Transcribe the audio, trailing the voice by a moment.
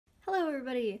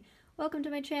everybody! Welcome to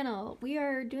my channel. We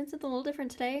are doing something a little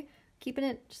different today, keeping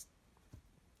it just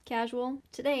casual.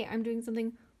 Today I'm doing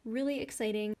something really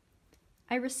exciting.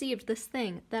 I received this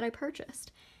thing that I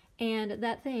purchased, and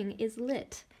that thing is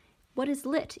lit. What is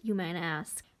lit, you might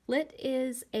ask? Lit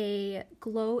is a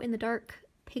glow-in-the-dark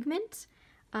pigment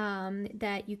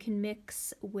that you can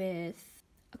mix with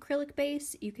acrylic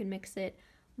base, you can mix it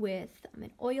with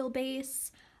an oil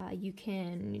base, you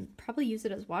can probably use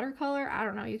it as watercolor. I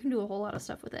don't know, you can do a whole lot of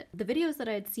stuff with it. The videos that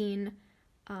I had seen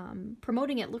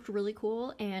promoting it looked really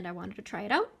cool and I wanted to try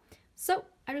it out. So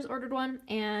I just ordered one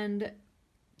and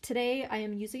today I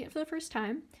am using it for the first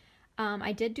time.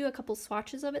 I did do a couple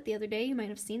swatches of it the other day. You might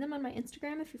have seen them on my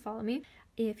Instagram if you follow me.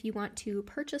 If you want to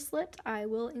purchase lit, I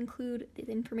will include the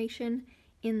information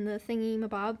in the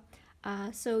thingy-mabob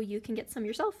so you can get some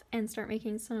yourself and start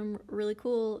making some really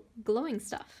cool glowing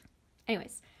stuff.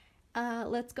 Anyways,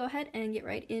 let's go ahead and get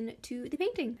right into the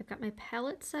painting. I've got my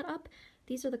palette set up.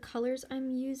 These are the colors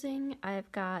I'm using.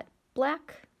 I've got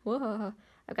black,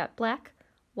 I've got black,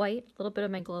 white, a little bit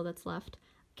of my glow that's left,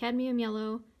 cadmium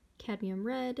yellow, cadmium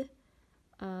red,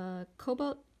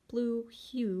 cobalt blue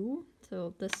hue,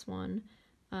 so this one,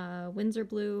 Windsor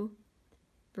blue,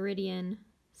 viridian,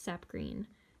 sap green.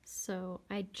 So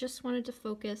I just wanted to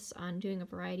focus on doing a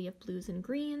variety of blues and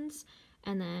greens,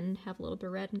 and then have a little bit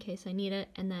of red in case I need it,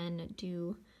 and then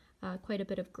do quite a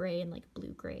bit of gray and like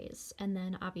blue grays. And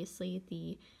then obviously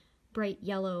the bright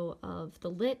yellow of the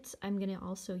lit, I'm going to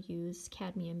also use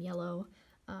cadmium yellow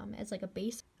as like a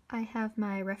base. I have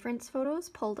my reference photos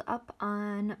pulled up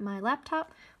on my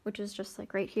laptop, which is just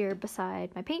like right here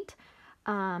beside my paint.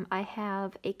 I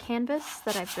have a canvas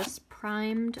that I've just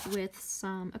primed with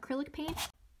some acrylic paint.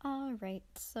 Alright,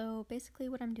 so basically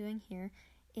what I'm doing here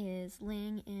is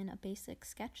laying in a basic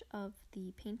sketch of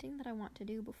the painting that I want to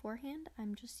do beforehand.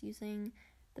 I'm just using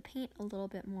the paint a little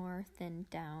bit more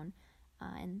thinned down,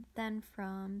 and then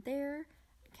from there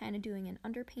kind of doing an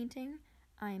underpainting.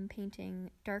 I'm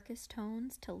painting darkest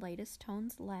tones to lightest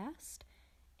tones last,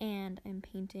 and I'm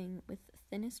painting with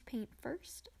thinnest paint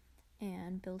first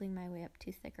and building my way up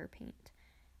to thicker paint.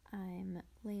 I'm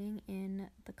laying in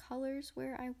the colors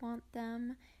where I want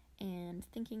them and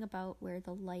thinking about where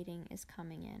the lighting is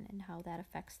coming in and how that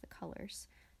affects the colors.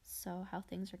 So how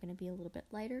things are going to be a little bit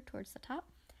lighter towards the top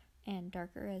and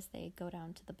darker as they go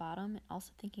down to the bottom. And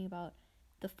also thinking about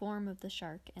the form of the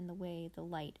shark and the way the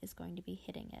light is going to be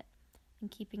hitting it.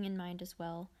 And keeping in mind as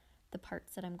well the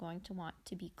parts that I'm going to want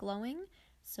to be glowing.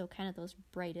 So kind of those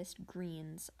brightest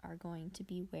greens are going to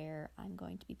be where I'm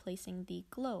going to be placing the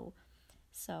glow.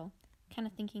 So kind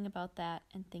of thinking about that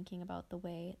and thinking about the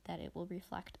way that it will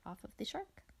reflect off of the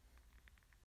shark.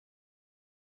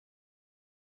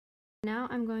 Now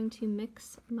I'm going to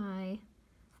mix my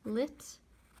lit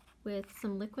with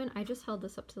some liquid. I just held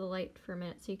this up to the light for a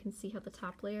minute so you can see how the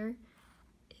top layer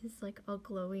is like all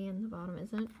glowy and the bottom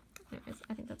isn't. Anyways,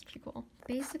 I think that's pretty cool.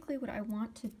 Basically what I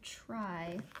want to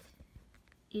try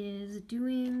is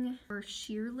doing our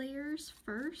sheer layers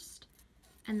first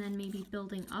and then maybe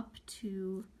building up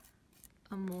to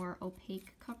a more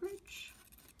opaque coverage.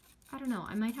 I don't know,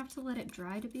 I might have to let it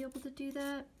dry to be able to do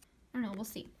that. I don't know, we'll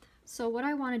see. So what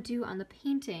I want to do on the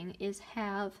painting is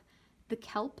have the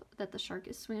kelp that the shark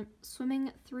is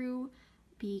swimming through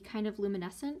be kind of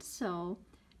luminescent, so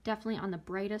definitely on the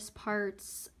brightest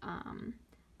parts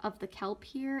of the kelp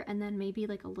here, and then maybe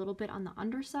like a little bit on the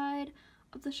underside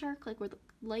of the shark, like where the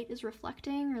light is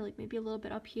reflecting, or like maybe a little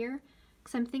bit up here,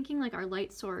 because I'm thinking like our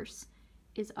light source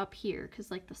is up here because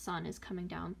like the sun is coming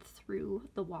down through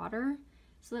the water,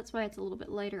 so that's why it's a little bit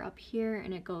lighter up here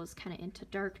and it goes kind of into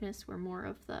darkness where more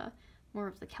of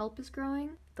the kelp is growing.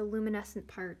 The luminescent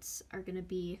parts are going to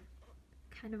be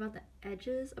kind of on the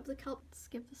edges of the kelp. Let's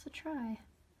give this a try.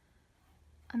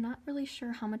 I'm not really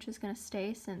sure how much is going to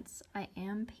stay since I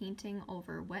am painting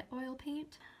over wet oil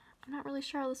paint. I'm not really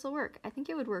sure how this will work. I think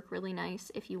it would work really nice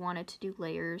if you wanted to do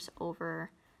layers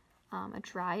over a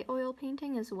dry oil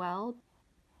painting as well.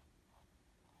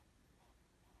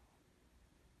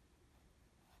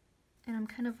 And I'm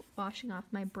kind of washing off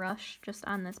my brush just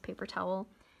on this paper towel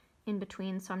in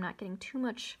between so I'm not getting too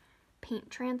much paint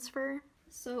transfer.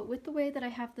 So with the way that I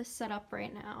have this set up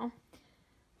right now,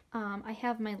 I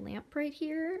have my lamp right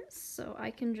here, so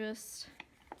I can just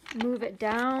move it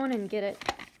down and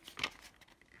get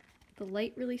the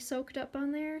light really soaked up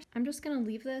on there. I'm just gonna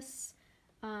leave this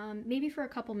maybe for a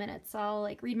couple minutes. I'll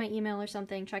like read my email or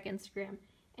something, check Instagram,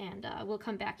 and we'll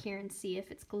come back here and see if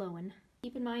it's glowing.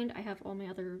 Keep in mind I have all my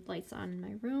other lights on in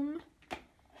my room.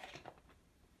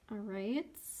 Alright.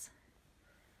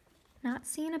 Not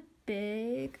seeing a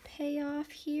big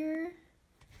payoff here.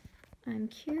 I'm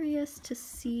curious to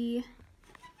see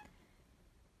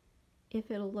if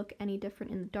it'll look any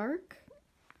different in the dark.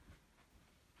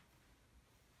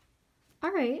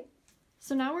 All right,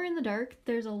 so now we're in the dark.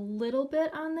 There's a little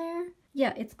bit on there.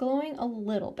 Yeah, it's glowing a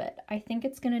little bit. I think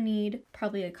it's gonna need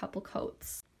probably a couple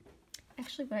coats.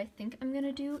 Actually, what I think I'm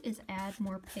gonna do is add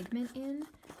more pigment in.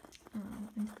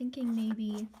 I'm thinking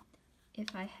maybe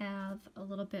if I have a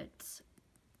little bit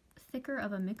thicker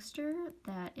of a mixture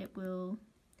that it will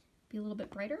be a little bit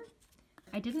brighter.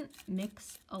 I didn't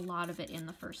mix a lot of it in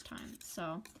the first time,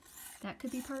 so that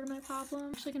could be part of my problem.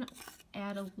 I'm actually gonna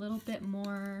add a little bit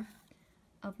more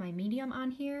of my medium on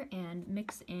here and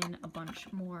mix in a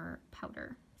bunch more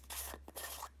powder.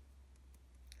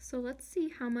 So let's see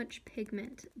how much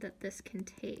pigment that this can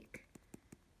take.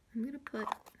 I'm gonna put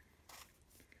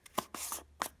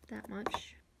that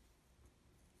much.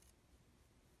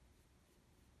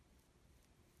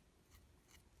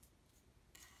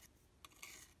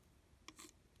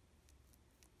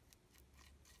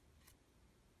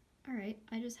 All right,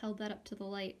 I just held that up to the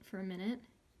light for a minute,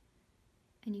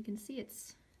 and you can see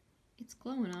it's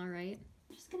glowing all right.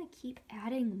 I'm just gonna keep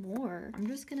adding more. I'm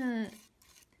just gonna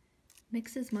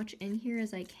mix as much in here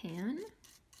as I can.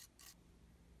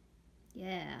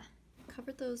 Yeah.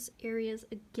 Covered those areas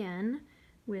again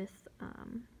with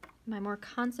my more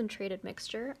concentrated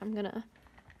mixture. I'm gonna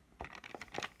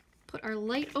put our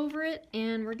light over it,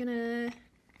 and we're gonna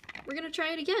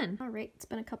try it again. All right, it's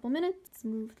been a couple minutes. Let's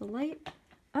move the light.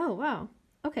 Oh, wow.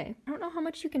 Okay, I don't know how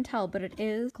much you can tell, but it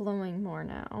is glowing more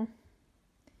now.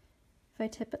 If I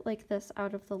tip it like this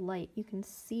out of the light, you can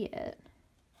see it.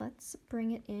 Let's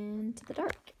bring it into the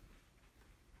dark.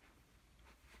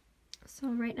 So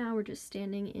right now we're just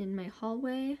standing in my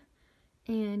hallway,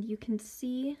 and you can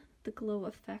see the glow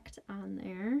effect on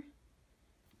there.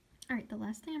 All right, the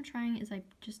last thing I'm trying is I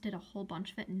just did a whole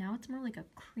bunch of it, and now it's more like a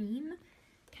cream,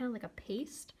 kind of like a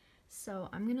paste. So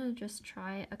I'm gonna just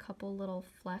try a couple little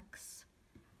flecks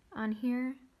on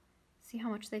here, see how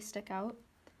much they stick out,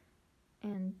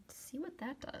 and see what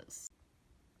that does.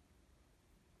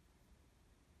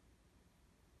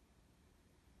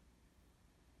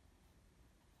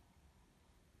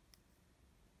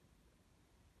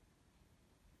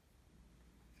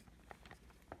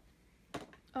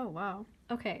 Oh wow,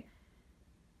 okay.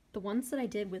 The ones that I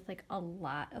did with like a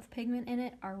lot of pigment in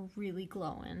it are really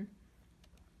glowing.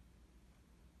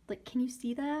 Like, can you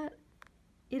see that?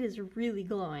 It is really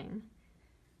glowing.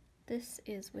 This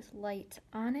is with light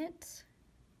on it.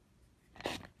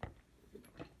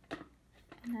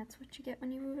 And that's what you get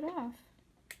when you move it off.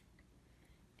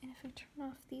 And if I turn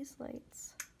off these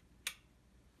lights,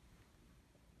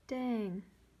 dang.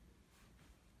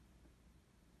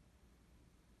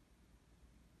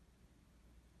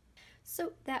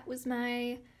 So that was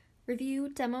my review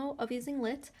demo of using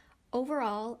Lit.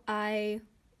 Overall, I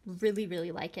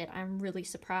really like it. I'm really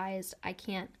surprised. I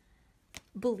can't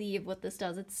believe what this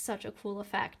does. It's such a cool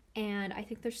effect, and I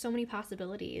think there's so many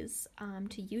possibilities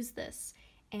to use this,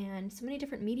 and so many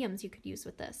different mediums you could use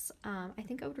with this. I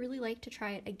think I would really like to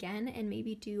try it again and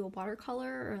maybe do a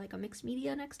watercolor or like a mixed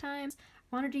media next time.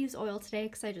 I wanted to use oil today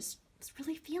because I just was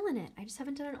really feeling it. I just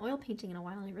haven't done an oil painting in a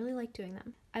while, and I really like doing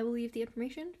them. I will leave the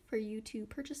information for you to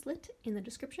purchase Lit in the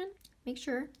description. Make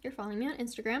sure you're following me on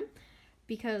Instagram,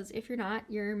 because if you're not,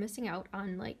 you're missing out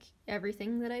on like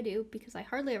everything that I do, because I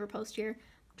hardly ever post here.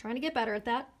 I'm trying to get better at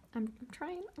that. I'm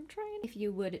trying. If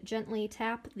you would gently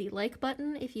tap the like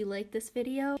button if you like this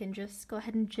video, you can just go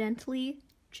ahead and gently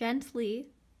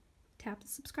tap the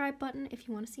subscribe button if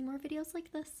you want to see more videos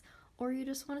like this, or you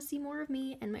just want to see more of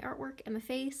me and my artwork and my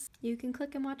face. You can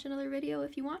click and watch another video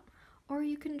if you want, or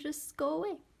you can just go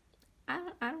away. I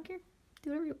don't care. Do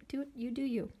whatever you do. You do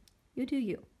you. You do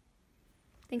you.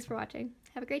 Thanks for watching.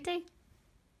 Have a great day.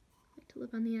 I like to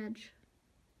live on the edge.